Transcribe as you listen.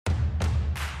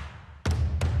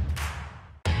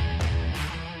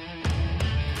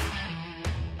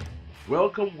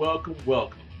Welcome, welcome,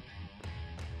 welcome.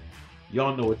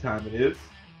 Y'all know what time it is.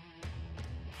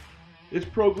 It's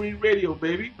Pro Green Radio,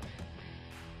 baby.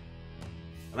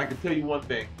 And I can tell you one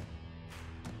thing.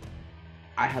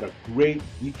 I had a great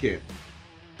weekend.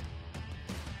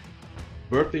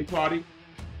 Birthday party.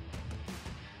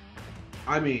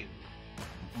 I mean,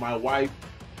 my wife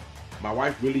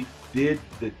really did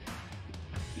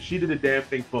she did the damn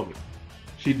thing for me.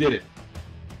 She did it.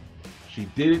 She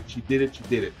did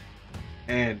it.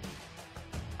 And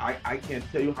I can't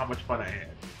tell you how much fun I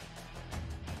had.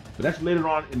 But that's later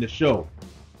on in the show.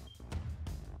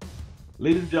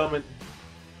 Ladies and gentlemen,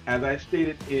 as I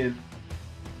stated in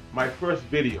my first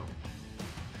video,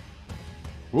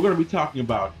 we're going to be talking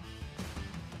about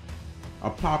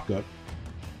Apopka,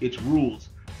 its rules.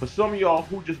 For some of y'all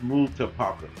who just moved to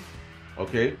Apopka,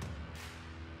 okay?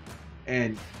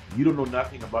 And you don't know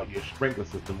nothing about your sprinkler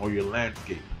system or your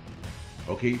landscape,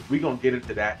 okay? We're going to get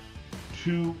into that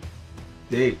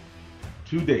today.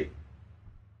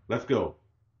 Let's go.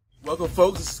 Welcome,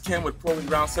 folks. This is Ken with Pro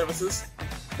Ground Services.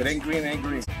 If it ain't green, it ain't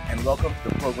green. And welcome to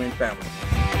the Pro Green family.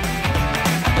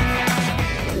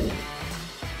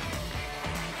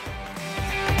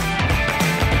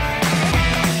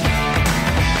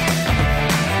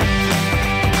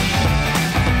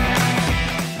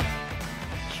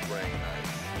 Spraying nice.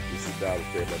 This is out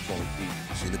there about 20 feet.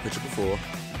 Seen the picture before.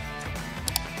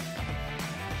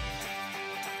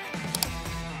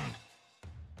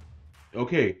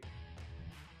 Okay.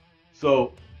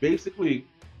 So basically,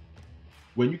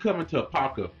 when you come into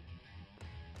Apopka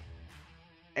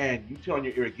and you turn on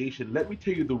your irrigation, let me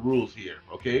tell you the rules here,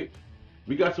 okay?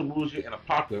 We got some rules here in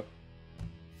Apopka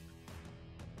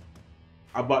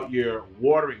about your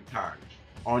watering times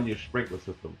on your sprinkler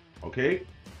system, okay?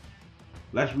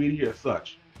 Let's read here as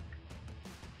such.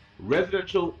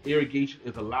 Residential irrigation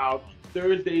is allowed on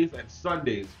Thursdays and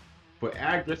Sundays for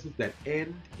addresses that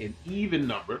end in even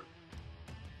number,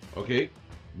 okay?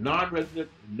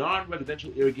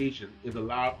 Non-residential irrigation is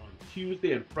allowed on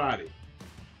Tuesday and Friday.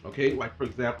 Okay, like for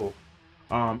example,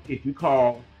 if you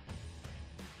call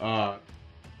a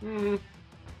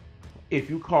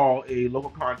local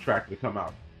contractor to come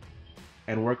out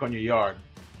and work on your yard,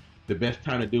 the best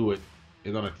time to do it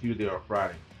is on a Tuesday or a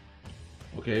Friday.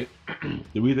 Okay,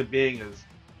 the reason being is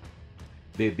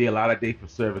they allow that day for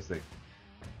servicing.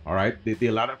 All right, they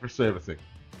allow that for servicing,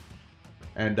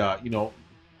 and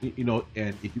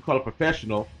and if you call a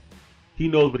professional, he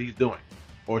knows what he's doing,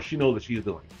 or she knows what she's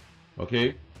doing,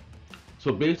 okay?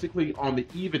 So basically, on the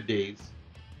even days,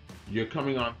 you're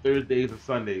coming on Thursdays and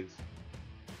Sundays,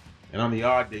 and on the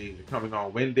odd days, you're coming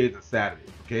on Wednesdays and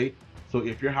Saturdays, okay? So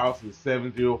if your house is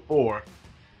 704,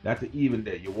 that's an even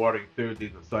day. You're watering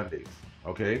Thursdays and Sundays,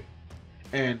 okay?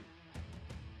 And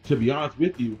to be honest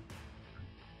with you,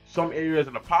 some areas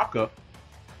in Apopka,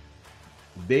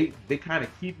 they kind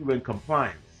of keep you in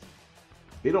compliance.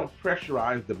 They don't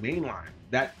pressurize the main line.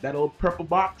 That old purple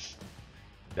box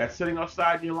that's sitting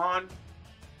outside in your lawn,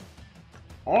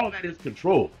 all of that is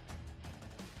controlled.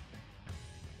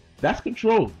 That's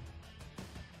controlled.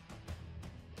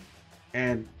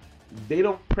 And they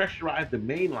don't pressurize the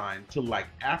main line till like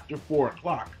after 4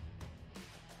 o'clock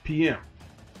p.m.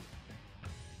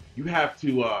 You have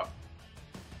to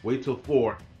wait till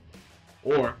 4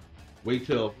 or wait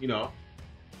till,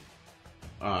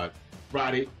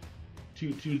 Friday,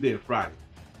 Tuesday and Friday,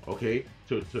 okay,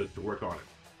 to work on it,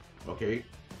 okay,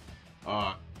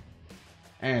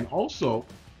 and also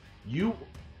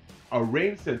a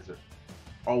rain sensor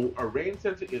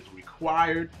is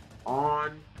required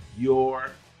on your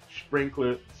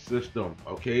sprinkler system,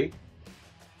 okay.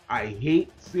 I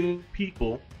hate seeing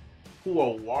people who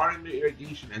are watering their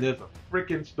irrigation and there's a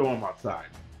freaking storm outside,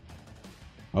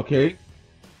 okay.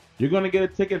 You're gonna get a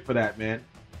ticket for that, man.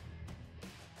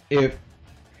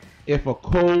 If a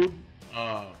code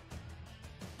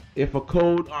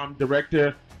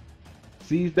director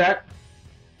sees that,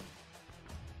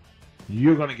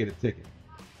 you're gonna get a ticket.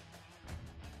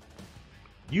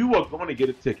 You are going to get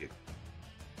a ticket.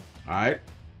 All right,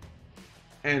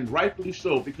 and rightfully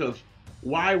so, because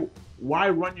why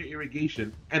run your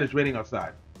irrigation and it's raining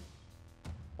outside?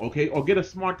 Okay, or get a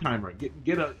smart timer.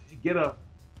 Get a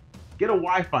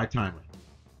Wi-Fi timer.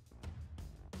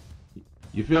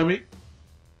 You feel me?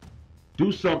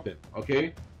 Do something,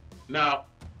 okay? Now,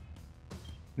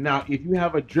 if you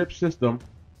have a drip system,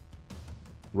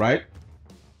 right?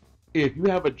 If you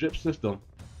have a drip system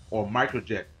or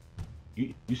microjet,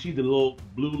 you see the little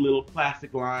blue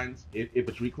plastic lines if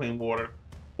it's reclaimed water,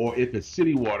 or if it's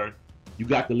city water, you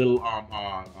got the little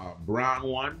brown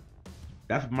one.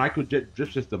 That's microjet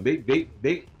drip system. They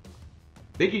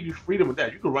give you freedom with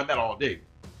that. You can run that all day.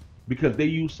 because they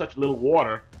use such little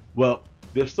water. Well,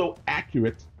 they're so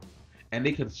accurate and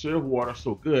they conserve water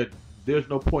so good, there's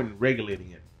no point in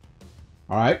regulating it.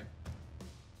 All right?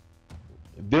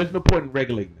 There's no point in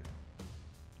regulating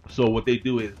it. So what they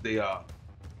do is they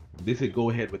say go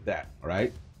ahead with that. All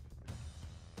right?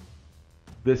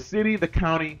 The city, the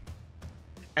county,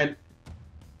 and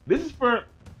this is for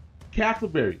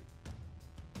Castleberry,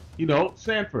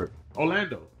 Sanford,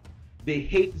 Orlando. They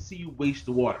hate to see you waste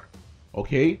the water.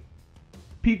 Okay?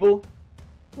 People,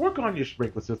 work on your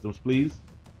sprinkler systems, please.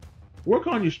 Work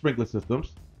on your sprinkler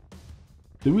systems.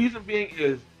 The reason being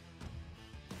is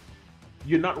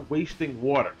you're not wasting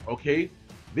water, okay?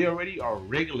 They already are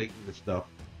regulating the stuff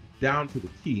down to the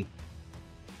T.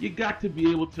 You got to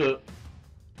be able to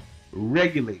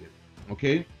regulate it,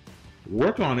 okay?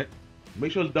 Work on it.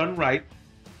 Make sure it's done right.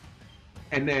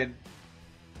 And then,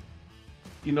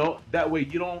 that way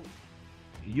you don't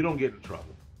get in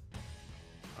trouble.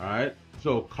 All right?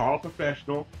 So call a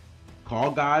professional.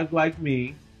 Call guys like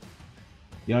me.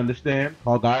 You understand?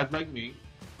 Call guys like me.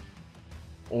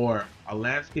 Or a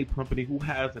landscape company who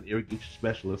has an irrigation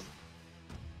specialist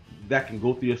that can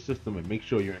go through your system and make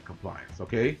sure you're in compliance,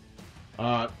 okay?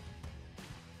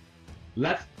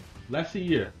 Let's see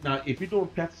here. Now, if you're doing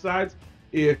pesticides,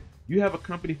 if you have a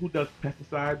company who does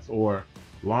pesticides or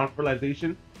lawn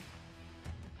fertilization,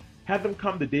 have them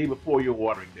come the day before your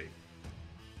watering day,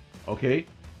 okay?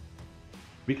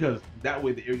 Because that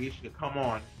way the irrigation can come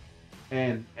on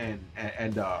and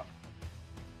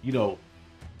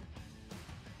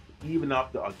even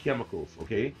up the chemicals,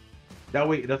 okay? That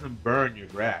way it doesn't burn your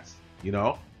grass,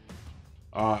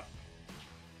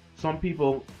 Some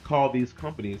people call these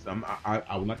companies,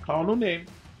 I will not call no name,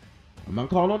 I'm not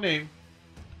calling no name,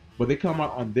 but they come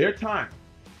out on their time.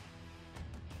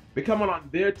 They come out on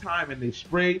their time and they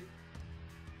spray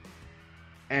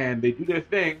and they do their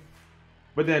thing,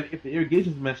 but then if the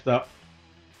irrigation's messed up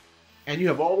and you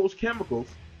have all those chemicals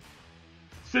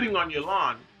sitting on your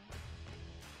lawn,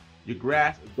 your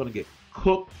grass is going to get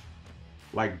cooked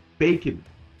like bacon.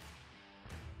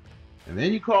 And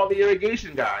then you call the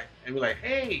irrigation guy and be like,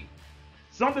 hey,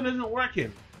 something isn't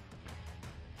working.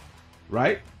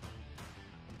 Right?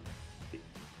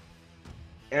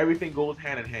 Everything goes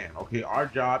hand in hand. Okay, our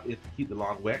job is to keep the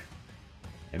lawn wet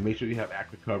and make sure you have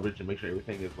accurate coverage and make sure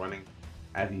everything is running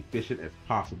as efficient as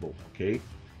possible. Okay?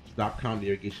 Stop counting the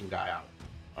irrigation guy out.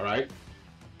 All right?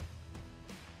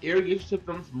 Irrigation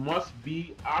systems must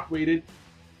be operated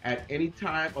at any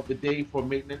time of the day for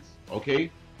maintenance,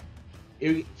 okay?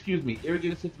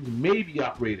 Irrigation systems may be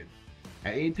operated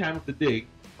at any time of the day,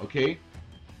 okay?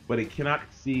 But it cannot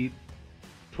exceed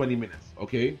 20 minutes,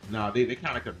 okay? Now, they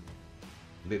kind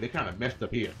of messed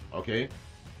up here, okay?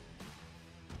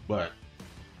 But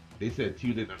they said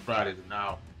Tuesdays and Fridays, and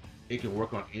now it can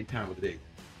work on any time of the day.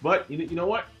 But you know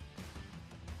what?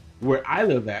 Where I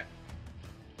live at,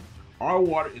 our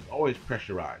water is always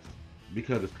pressurized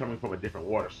because it's coming from a different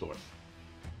water source.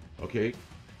 Okay,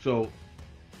 so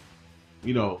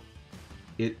an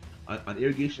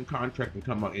irrigation contract can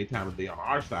come out any time of day on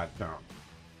our side of town.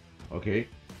 Okay,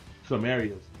 some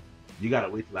areas you gotta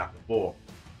wait till after fall.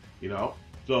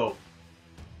 So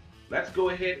let's go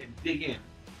ahead and dig in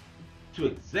to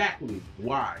exactly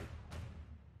why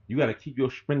you gotta keep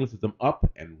your sprinkler system up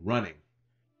and running.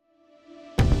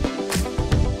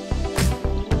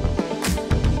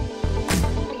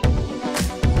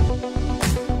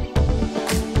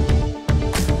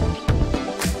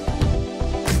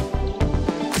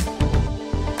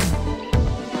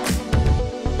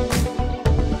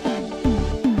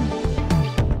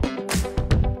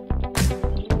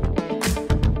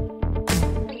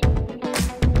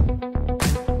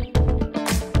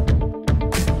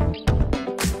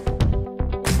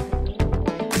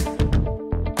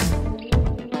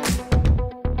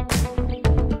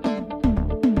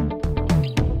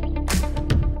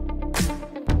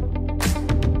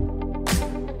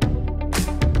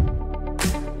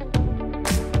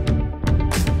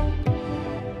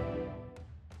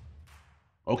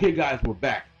 Okay, guys, we're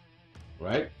back,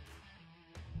 right?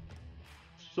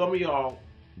 Some of y'all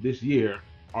this year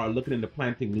are looking into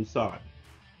planting new sod.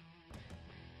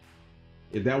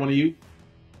 Is that one of you?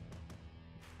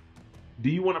 Do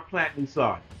you want to plant new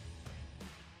sod?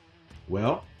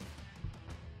 Well,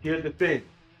 here's the thing.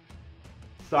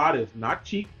 Sod is not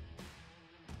cheap,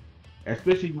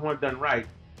 especially if you want it done right.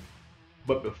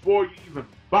 But before you even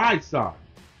buy sod,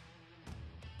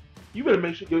 you better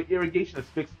make sure your irrigation is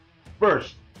fixed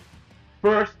first.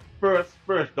 First.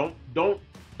 Don't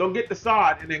get the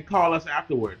sod and then call us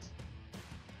afterwards.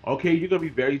 Okay, you're gonna be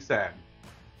very sad.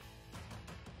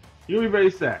 You're gonna be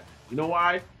very sad. You know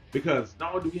why? Because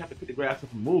not only do we have to cut the grass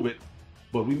up and move it,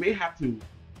 but we may have to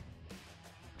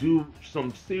do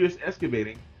some serious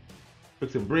excavating,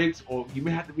 put some brakes, or you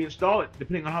may have to reinstall it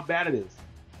depending on how bad it is.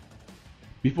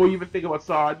 Before you even think about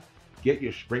sod, get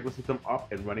your sprinkler system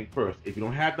up and running first. If you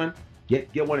don't have none,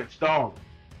 get one installed.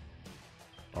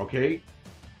 Okay?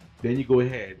 Then you go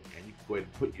ahead and you can go ahead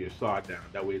and put your sod down.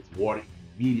 That way it's watered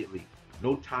immediately.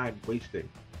 No time wasting.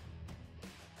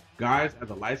 Guys, as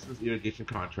a licensed irrigation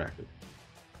contractor,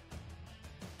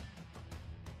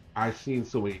 I've seen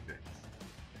so many things.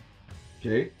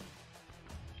 Okay?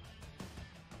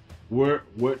 We're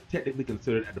technically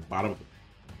considered at the bottom of the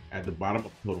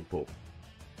totem pole.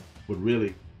 But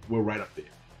really, we're right up there.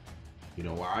 You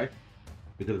know why?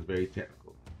 Because it's very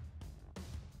technical.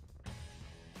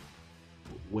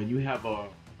 When you have a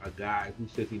guy who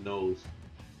says he knows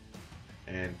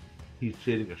and he's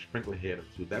shading a sprinkler head or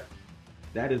two,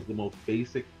 that is the most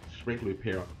basic sprinkler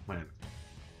repair on the planet.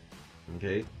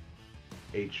 Okay?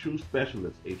 A true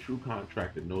specialist, a true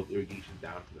contractor knows irrigation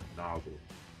down to the nozzle,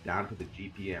 down to the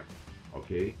GPM.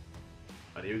 Okay?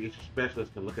 An irrigation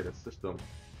specialist can look at a system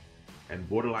and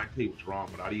borderline tell you what's wrong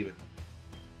without even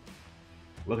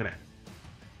looking at it.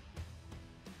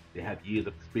 They have years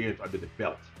of experience under the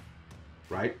belt,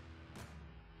 right?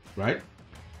 Right?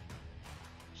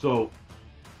 So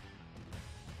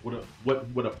what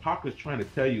Apopka is trying to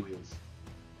tell you is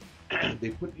they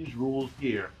put these rules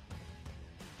here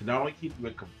to not only keep you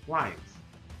in compliance,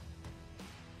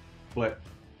 but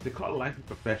they call it licensed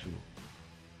professional.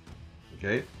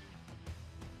 Okay?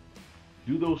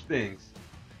 Do those things,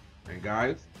 and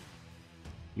guys,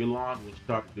 your lawn will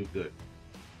start to do good.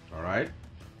 All right?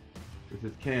 This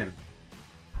is Ken,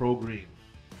 Pro Green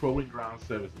Ground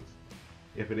Services.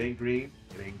 If it ain't green,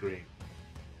 it ain't green.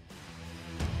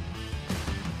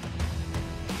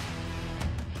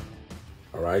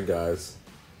 All right, guys,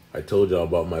 I told y'all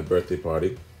about my birthday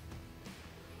party.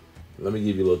 Let me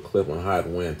give you a little clip on how it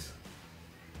went.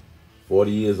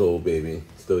 40 years old, baby.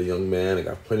 Still a young man. I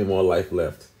got plenty more life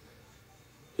left.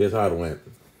 Here's how it went.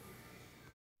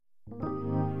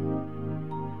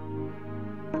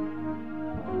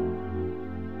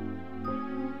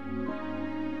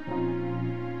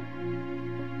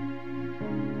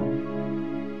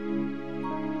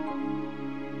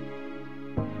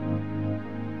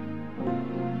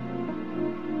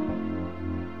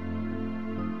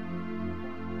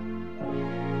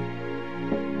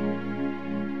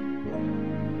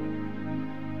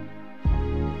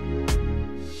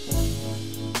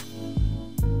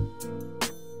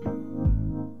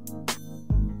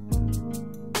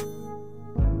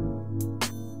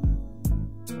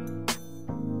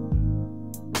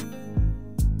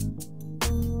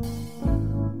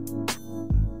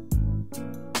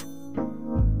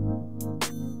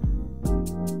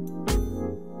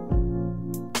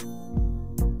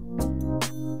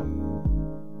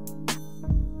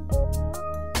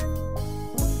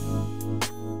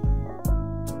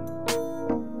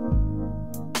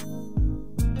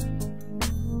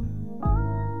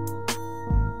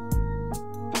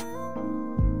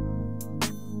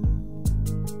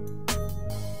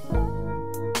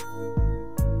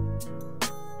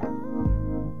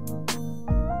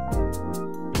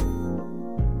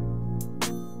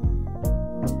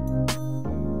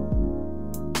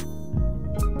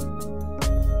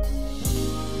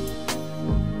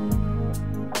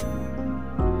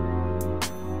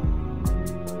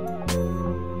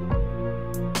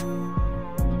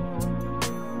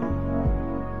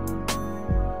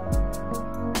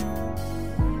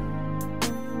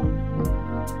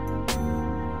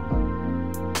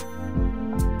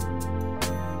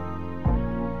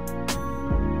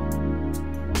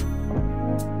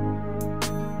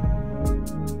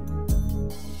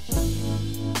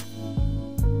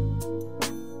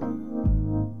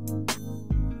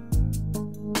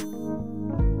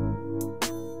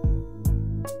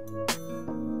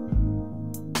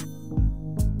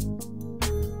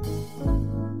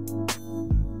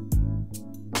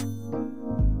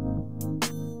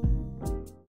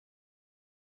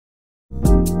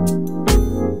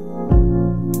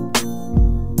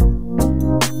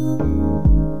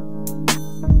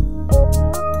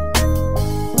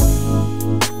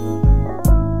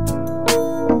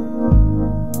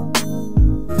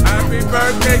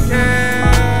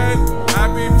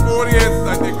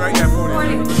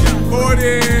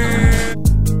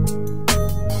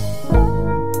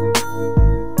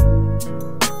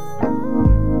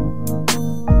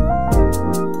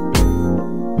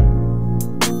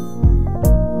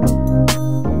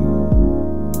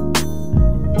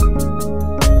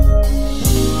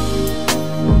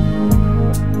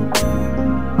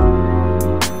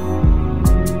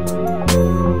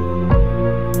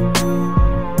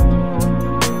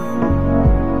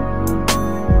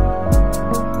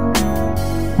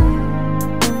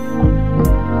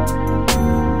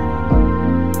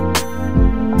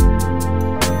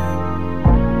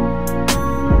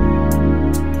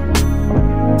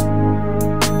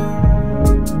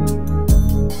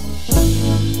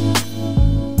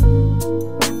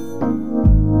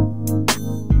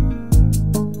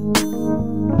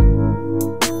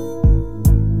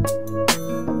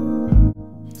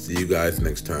 guys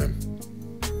next time.